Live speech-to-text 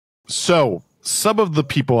So, some of the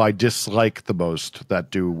people I dislike the most that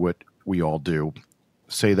do what we all do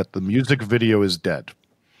say that the music video is dead.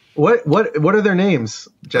 What are their names,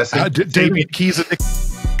 Jesse? David Keys and Nick.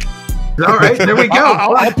 All right, there we go.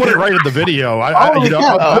 I'll put it right in the video.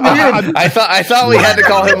 I thought we had to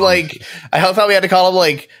call him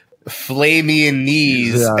like Flamey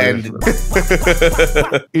Knees and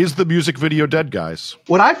Is the music video dead, guys?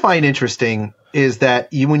 What I find interesting is that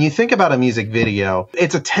when you think about a music video,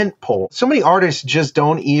 it's a tent pole. So many artists just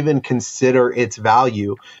don't even consider its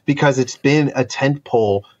value because it's been a tent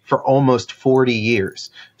pole for almost 40 years.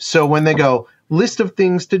 So when they go, list of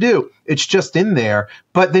things to do, it's just in there,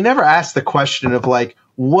 but they never ask the question of like,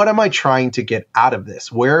 what am I trying to get out of this?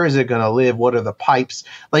 Where is it going to live? What are the pipes?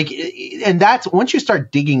 Like, and that's once you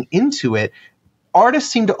start digging into it, artists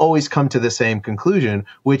seem to always come to the same conclusion,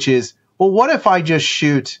 which is, well, what if I just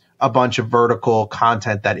shoot a bunch of vertical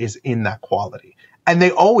content that is in that quality? And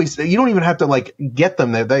they always, you don't even have to like get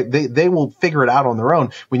them there. They will figure it out on their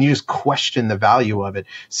own when you just question the value of it.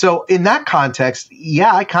 So in that context,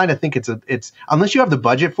 yeah, I kind of think it's unless you have the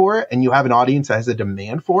budget for it and you have an audience that has a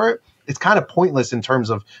demand for it, it's kind of pointless in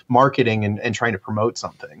terms of marketing and trying to promote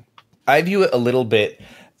something. I view it a little bit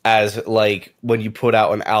as like when you put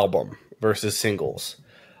out an album versus singles.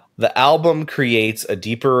 The album creates a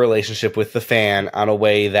deeper relationship with the fan on a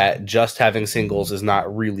way that just having singles is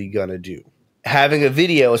not really gonna do. Having a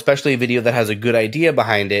video, especially a video that has a good idea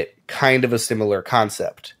behind it, kind of a similar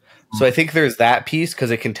concept. So I think there's that piece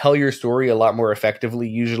because it can tell your story a lot more effectively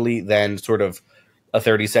usually than sort of a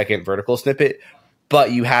 30-second vertical snippet.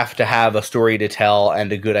 But you have to have a story to tell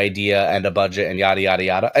and a good idea and a budget and yada, yada,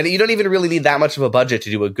 yada. And you don't even really need that much of a budget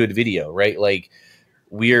to do a good video, right? Like,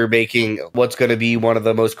 we're making what's going to be one of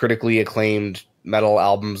the most critically acclaimed metal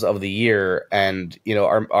albums of the year. And, you know,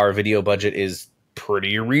 our video budget is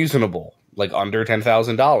pretty reasonable, like under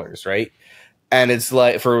 $10,000, right? And it's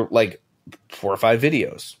like for like 4 or 5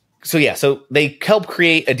 videos. So yeah, so they help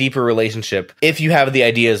create a deeper relationship if you have the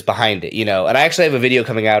ideas behind it, you know. And I actually have a video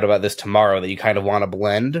coming out about this tomorrow that you kind of want to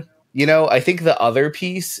blend. You know, I think the other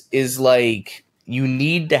piece is like you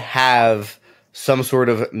need to have some sort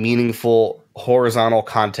of meaningful horizontal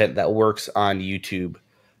content that works on YouTube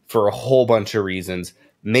for a whole bunch of reasons,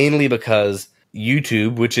 mainly because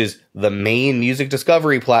YouTube, which is the main music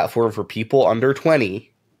discovery platform for people under 20,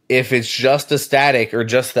 if it's just a static or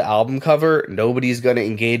just the album cover, nobody's going to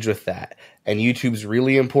engage with that. And YouTube's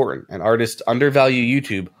really important. And artists undervalue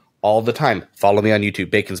YouTube all the time. Follow me on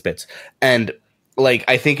YouTube, Bacon Spits. And like,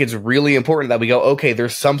 I think it's really important that we go, okay,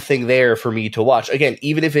 there's something there for me to watch. Again,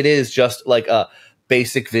 even if it is just like a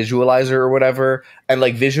basic visualizer or whatever. And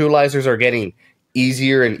like visualizers are getting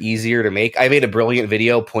easier and easier to make. I made a brilliant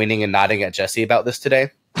video pointing and nodding at Jesse about this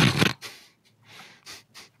today.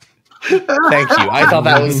 Thank you. I thought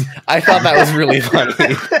that was really funny.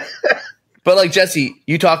 But like, Jesse,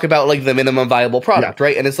 you talk about like the minimum viable product,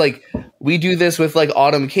 right? And it's like, we do this with like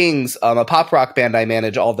Autumn Kings, a pop rock band I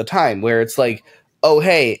manage all the time, where it's like, oh,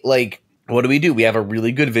 hey, like, what do? We have a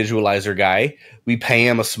really good visualizer guy. We pay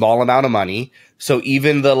him a small amount of money. So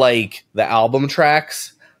even the album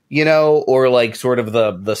tracks, you know, or like sort of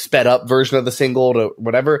the sped up version of the single to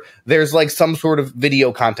whatever, there's like some sort of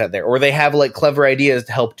video content there, or they have like clever ideas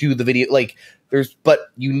to help do the video. Like but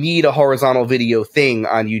you need a horizontal video thing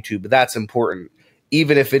on YouTube. That's important,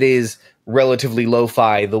 even if it is relatively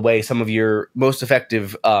lo-fi, the way some of your most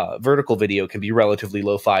effective vertical video can be relatively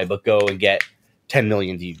lo-fi, but go and get 10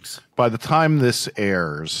 million views. By the time this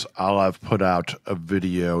airs, I'll have put out a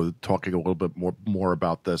video talking a little bit more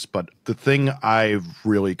about this. But the thing I've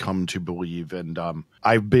really come to believe, and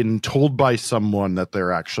I've been told by someone that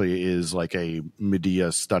there actually is like a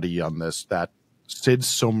media study on this, that since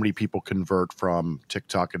so many people convert from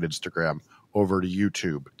TikTok and Instagram over to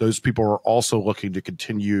YouTube, those people are also looking to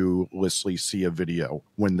continuously see a video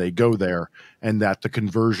when they go there, and that the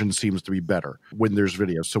conversion seems to be better when there's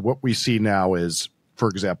video. So what we see now is, for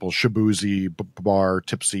example, Shabuzi Bar,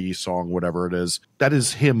 Tipsy song, whatever it is, that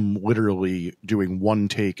is him literally doing one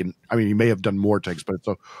take. And I mean, he may have done more takes, but it's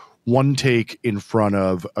a one take in front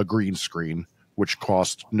of a green screen, which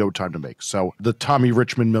cost no time to make. So the Tommy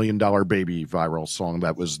Richmond $1 Million Baby viral song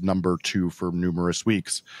that was #2 for numerous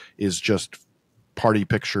weeks is just party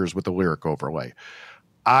pictures with a lyric overlay.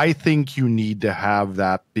 I think you need to have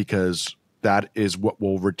that because that is what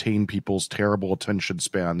will retain people's terrible attention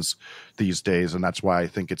spans these days. And that's why I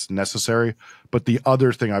think it's necessary. But the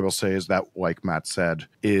other thing I will say is that, like Matt said,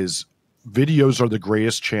 is videos are the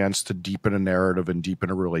greatest chance to deepen a narrative and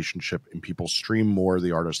deepen a relationship, and people stream more of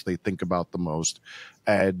the artists they think about the most.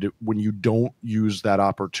 And when you don't use that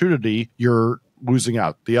opportunity, you're losing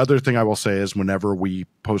out. The other thing I will say is whenever we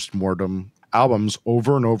post-mortem albums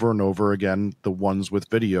over and over and over again, the ones with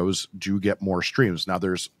videos do get more streams. Now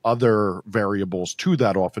there's other variables to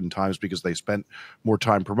that oftentimes because they spent more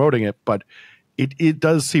time promoting it, but it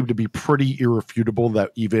does seem to be pretty irrefutable that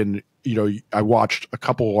even, you know, I watched a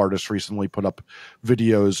couple artists recently put up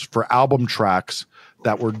videos for album tracks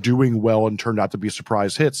that were doing well and turned out to be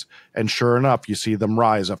surprise hits. And sure enough, you see them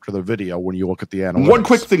rise after the video when you look at the analytics. One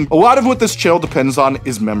quick thing, a lot of what this channel depends on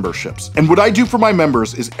is memberships. And what I do for my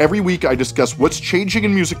members is every week I discuss what's changing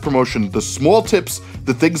in music promotion, the small tips,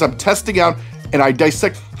 the things I'm testing out, and I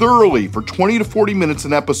dissect thoroughly for 20 to 40 minutes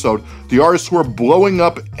an episode the artists who are blowing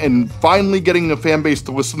up and finally getting a fan base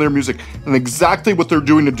to listen to their music and exactly what they're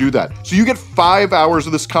doing to do that. So you get 5 hours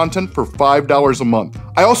of this content for $5 a month.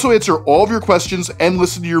 I also answer all of your questions and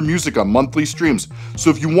listen to your music on monthly streams. So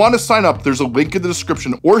if you want to sign up, there's a link in the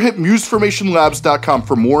description or hit museformationlabs.com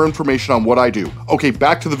for more information on what I do. Okay,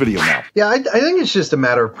 back to the video now. Yeah, I think it's just a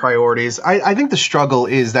matter of priorities. I think the struggle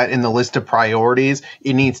is that in the list of priorities,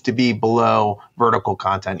 it needs to be below vertical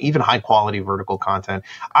content, even high quality vertical content.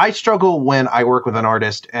 I struggle when I work with an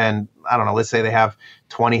artist and I don't know, let's say they have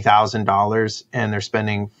 $20,000 and they're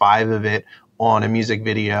spending $5 of it on a music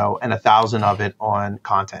video and $1,000 of it on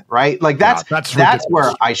content, right? Like that's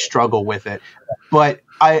where I struggle with it. But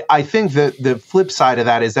I think that the flip side of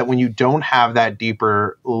that is that when you don't have that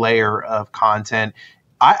deeper layer of content,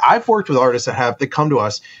 I've worked with artists that come to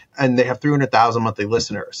us and they have 300,000 monthly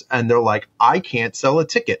listeners and they're like, I can't sell a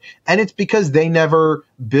ticket. And it's because they never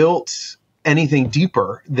built anything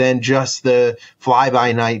deeper than just the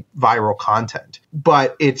fly-by-night viral content.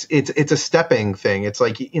 But it's a stepping thing. It's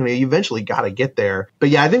like, you eventually got to get there. But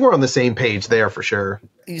yeah, I think we're on the same page there for sure.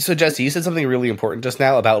 So Jesse, you said something really important just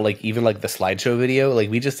now about even the slideshow video.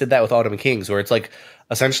 Like we just did that with Autumn Kings, where it's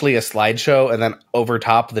essentially a slideshow and then over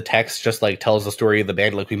top the text just tells the story of the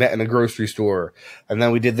band. Like we met in a grocery store and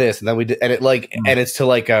then we did this and then we did, and and it's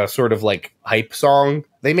to a sort of hype song.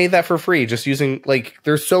 They made that for free, just using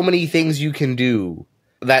there's so many things you can do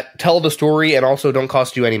that tell the story and also don't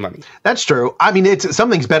cost you any money. That's true. I mean,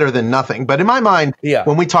 something's better than nothing. But in my mind,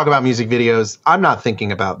 when we talk about music videos, I'm not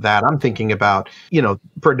thinking about that. I'm thinking about,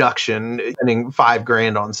 production, spending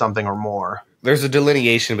 $5,000 on something or more. There's a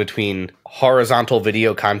delineation between horizontal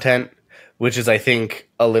video content, which is, I think,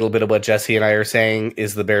 a little bit of what Jesse and I are saying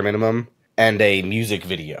is the bare minimum, and a music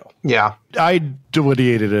video. Yeah. I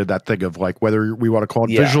delineated that thing of whether we want to call it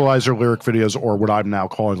visualizer lyric videos or what I'm now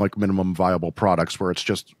calling minimum viable products, where it's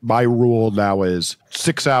just my rule now is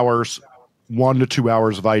 6 hours, 1 to 2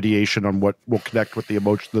 hours of ideation on what will connect with the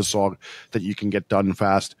emotion of the song that you can get done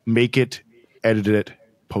fast. Make it, edit it,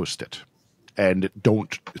 post it. And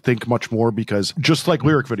don't think much more, because just like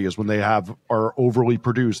lyric videos, when they are overly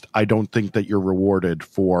produced, I don't think that you're rewarded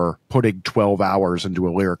for putting 12 hours into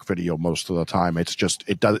a lyric video most of the time. It's just,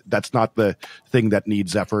 that's not the thing that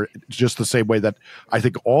needs effort. It's just the same way that I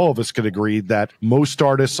think all of us can agree that most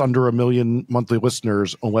artists under 1 million monthly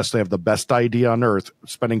listeners, unless they have the best idea on earth,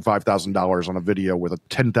 spending $5,000 on a video with a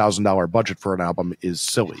 $10,000 budget for an album is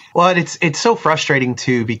silly. Well, it's so frustrating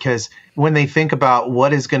too, because when they think about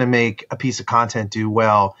what is going to make a piece of content do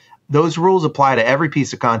well, those rules apply to every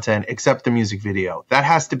piece of content except the music video. That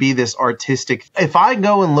has to be this artistic. If I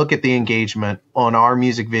go and look at the engagement on our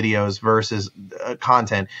music videos versus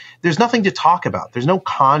content, there's nothing to talk about. There's no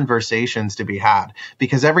conversations to be had,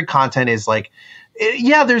 because every content is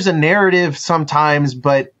there's a narrative sometimes,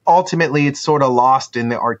 but ultimately it's sort of lost in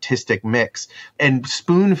the artistic mix. And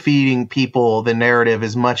spoon feeding people the narrative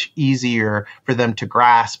is much easier for them to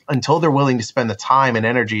grasp until they're willing to spend the time and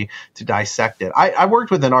energy to dissect it. I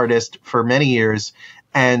worked with an artist for many years,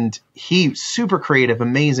 and he's super creative,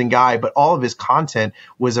 amazing guy, but all of his content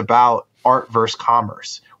was about art versus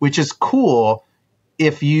commerce, which is cool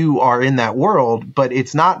if you are in that world, but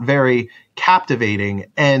it's not very captivating.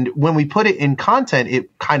 And when we put it in content,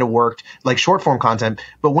 it kind of worked, like short form content.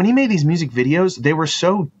 But when he made these music videos, they were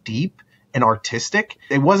so deep and artistic,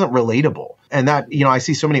 it wasn't relatable. And that, I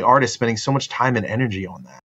see so many artists spending so much time and energy on that.